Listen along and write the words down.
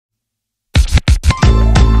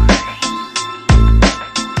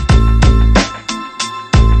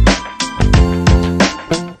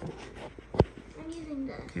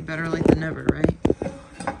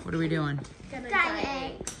we doing?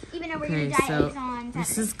 Dye eggs. Even though we're Okay, gonna dye so eggs on Saturday.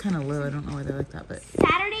 this is kind of low. I don't know why they like that, but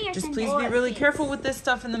Saturday or just Sunday? please be really careful with this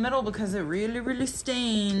stuff in the middle because it really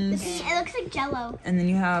stains. See, it looks like Jello. And then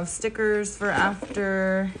you have stickers for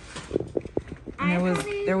after. And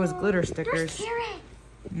there was glitter stickers. There's carrots.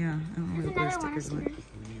 Yeah, I don't know where the glitter Another one of stickers went.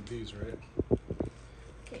 We need these, right?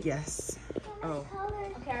 Yes. Oh.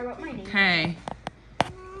 Okay, I wrote my name. Okay.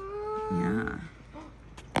 Yeah.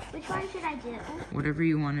 Which one should I do? Whatever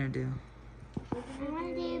you want to do. I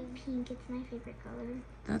want to do pink. It's my favorite color.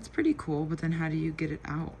 That's pretty cool, but then how do you get it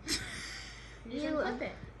out? You flip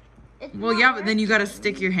it. It's Well, not yeah, but then you working. got to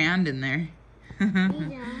stick your hand in there. You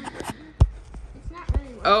don't. It's not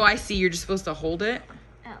really working. Oh, I see. You're just supposed to hold it.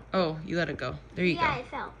 Oh. Oh, you let it go. There you Yeah, go. it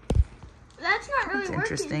fell. That's not really That's working.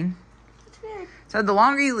 interesting. It's weird. So the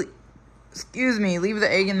longer you, leave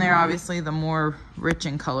the egg in there, obviously, the more rich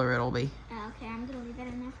in color it'll be. Oh, okay, I'm gonna leave it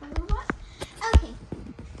in there for a little while. Okay.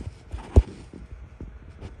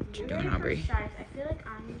 What you doing, Aubrey? I feel like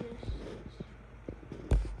I'm just.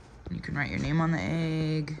 You can write your name on the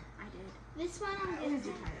egg. I did. This one I'm gonna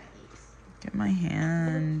do. Get my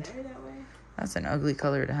hand. That's an ugly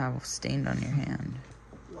color to have stained on your hand.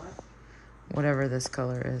 Whatever this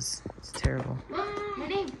color is. It's terrible. My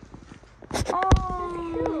name.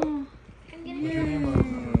 Oh. I'm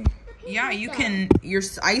gonna Yeah, you can.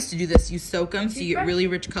 I used to do this. You soak them so you get really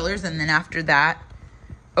rich colors, and then after that,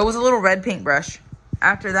 it was a little red paintbrush.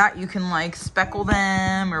 After that, you can like speckle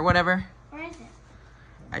them or whatever. Where is it?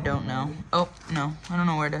 I don't know. Oh no, I don't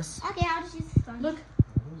know where it is. Okay, I'll just use this one. Look. It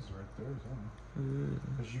is right there, isn't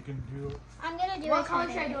it? Because you can do. I'm gonna do What color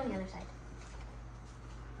should I do on the other side?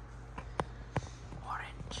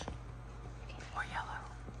 Orange or yellow.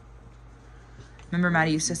 Remember,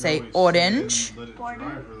 Maddie used to say orange, Let it dry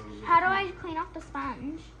for those. How do I clean off the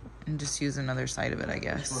sponge? and just use another side of it, I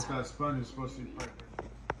guess. Plus that sponge is supposed to be perfect.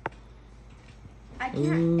 I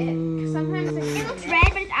can't. Sometimes It looks red,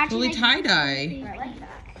 but it's actually Totally tie dye. I like that.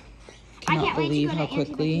 I Cannot can't wait to believe go how to Auntie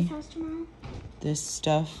quickly Becky's house tomorrow. this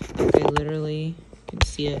stuff. Okay, literally, you can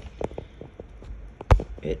see it.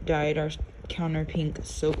 It dyed our counter pink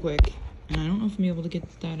so quick, and I don't know if I'm able to get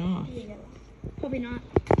that off. Probably not.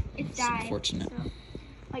 It's It's dyed. unfortunate. So,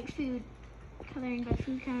 like food coloring, but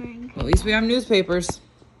food coloring. Well, at least we have newspapers.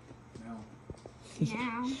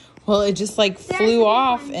 Now. Well, it just like flew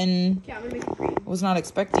off, and Okay, I'm gonna make it green. was not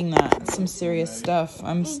expecting that. It's some serious stuff.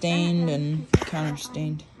 I'm stained and counter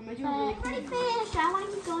stained. I'm gonna do But a really I'm already finished. I want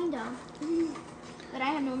to keep going though. But I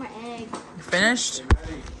have no more eggs. You finished?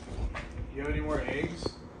 Hey, you have any more eggs?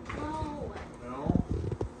 Oh. No?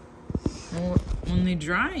 Well, when they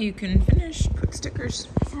dry, you can finish. Put stickers.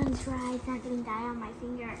 This one's dry. It's not getting dye on my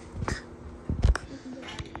finger.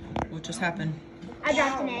 What just happened? I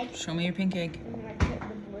dropped an egg. Show me your pink egg. I'm gonna put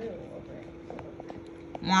the blue over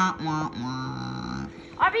it. Wah, wah, wah.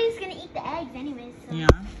 Aubrey's gonna eat the eggs anyways. So. Yeah.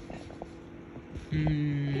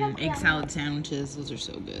 Egg salad sandwiches. Those are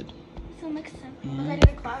so good. So mix them. Unless I did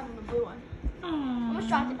a cloud on the blue one. Almost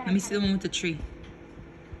dropped it back. Let me see the one with the tree.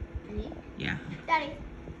 Me? Yeah. Daddy,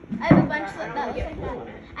 I have a bunch that looks like that.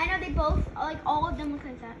 I know they both, like all of them look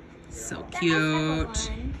like that. So That has cute.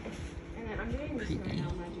 one. And then I'm doing this one right now.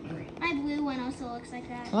 I'm gonna do green. My blue one also looks like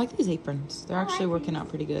that. I like these aprons. They're I actually like working out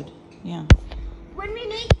pretty good. Yeah. When we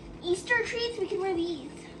make Easter treats, we can wear these.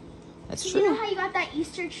 That's You know true. how you got that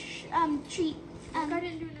Easter treat? I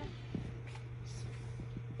didn't do enough.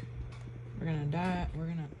 We're gonna dye. We're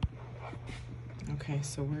gonna. Okay,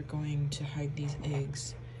 so we're going to hide these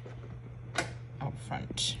eggs out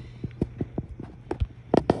front.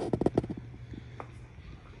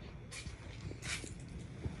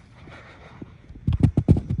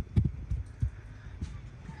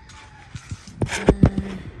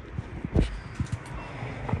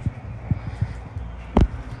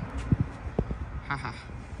 Haha.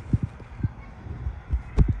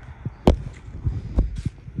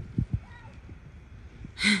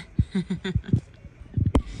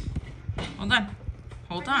 Hold on.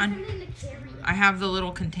 Hold on. I have the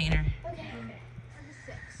little container.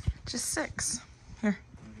 Just 6. Here.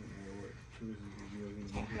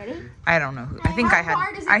 Ready? I don't know who. I think I had.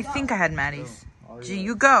 I think I had Maddie's. G,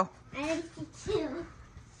 you go. I already see 2. And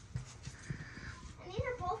these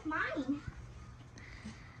are both mine.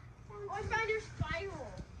 Oh, I found your spiral.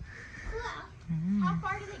 Cool. How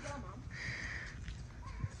far do they go,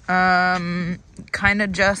 Mom? Kind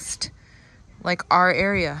of just like our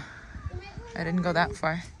area. I didn't go that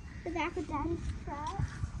far. The back of Daddy's truck.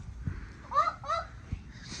 Oh, oh.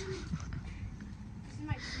 This is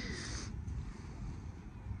my shoe.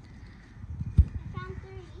 I found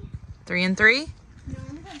 3. 3 and 3. No,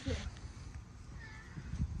 I'm gonna go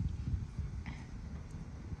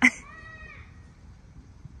 2.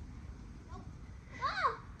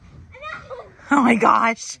 Oh my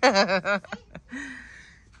gosh. You're gonna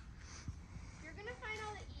find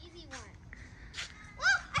all the easy ones.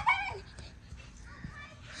 Look, I found it.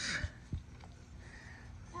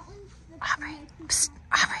 That one's the Aubrey. Psst,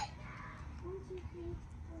 Aubrey. 1, 2, 3,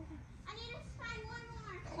 4. I need to find one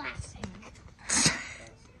more. Classic.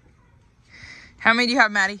 How many do you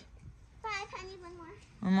have, Maddie? 5. I need one more.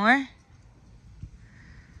 One more?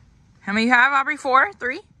 How many you have, Aubrey? 4? 3?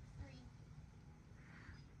 3.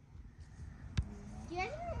 Do you guys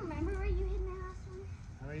even remember where you hid my last one?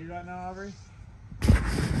 How many you got now, Aubrey? I need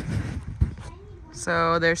one.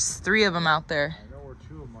 So there's 3 of them out there. I know where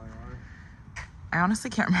 2 of mine are. I honestly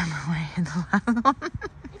can't remember where I hid the last one.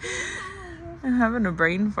 I'm having a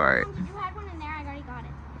brain fart. You had one in there. I already got it.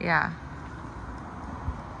 Yeah.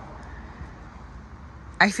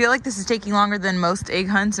 I feel like this is taking longer than most egg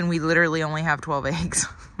hunts, and we literally only have 12 eggs.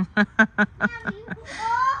 Oh!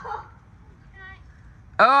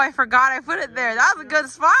 Oh, I forgot I put it there. That was a good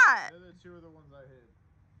spot. The other 2 are the ones I hid.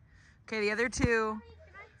 Okay, the other 2.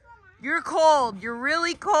 You're cold. You're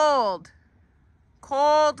really cold.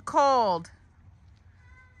 Cold, cold.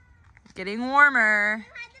 Getting warmer.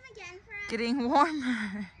 Hide them again for us. Getting warmer.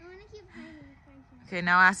 I want to keep hiding. Okay,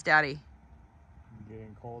 now ask Daddy. I'm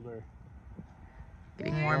getting colder.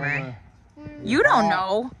 Getting warmer. Warmer. You don't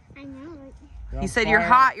know. I know. Like, You're He on said you're fire.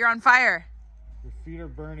 hot. You're on fire. Your feet are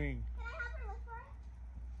burning. can I help her look for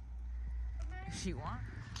it? If she wants.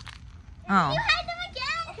 Oh. You hide them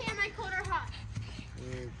again. Okay, am I cold or hot?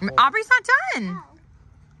 Cold. Aubrey's not done.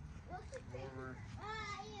 Oh. Warmer.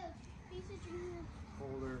 Ew. Piece of dream.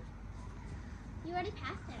 Colder. You already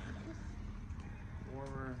passed it, I guess.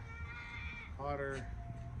 Warmer. Hotter.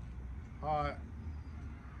 Hot.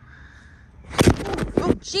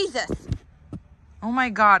 Oh, Jesus. Oh my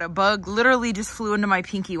God, a bug literally just flew into my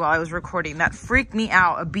pinky while I was recording. That freaked me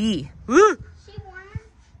out. A bee. Woo! She warmer?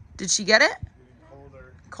 Did she get it? Getting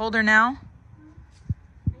colder. Colder now?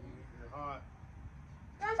 You're hot.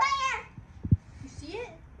 You're on fire! You see it?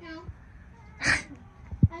 No. I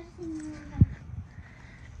just didn't know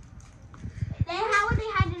that. How would they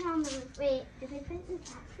hide it on the roof? Wait, did they put it in the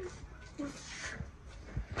bathroom? No.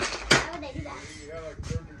 How would they do that? You got like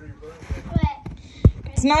 3rd-degree burn. But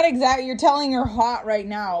It's not exact. You're telling you're hot right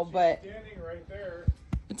now, but Standing right there.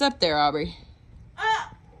 it's up there, Aubrey.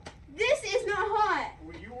 this is not hot.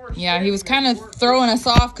 Well, you were Yeah, he was kind standing of there. throwing us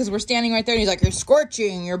off because we're standing right there. And he's like, you're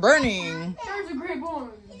scorching. You're burning. There's a great one.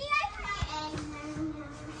 Did you guys try eggs?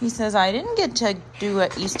 He says, I didn't get to do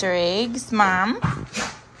Easter eggs, Mom.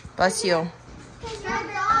 Bless you.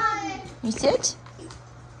 You sit?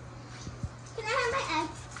 Can I have my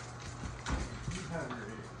eggs? You have your egg.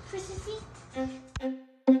 For Sissy?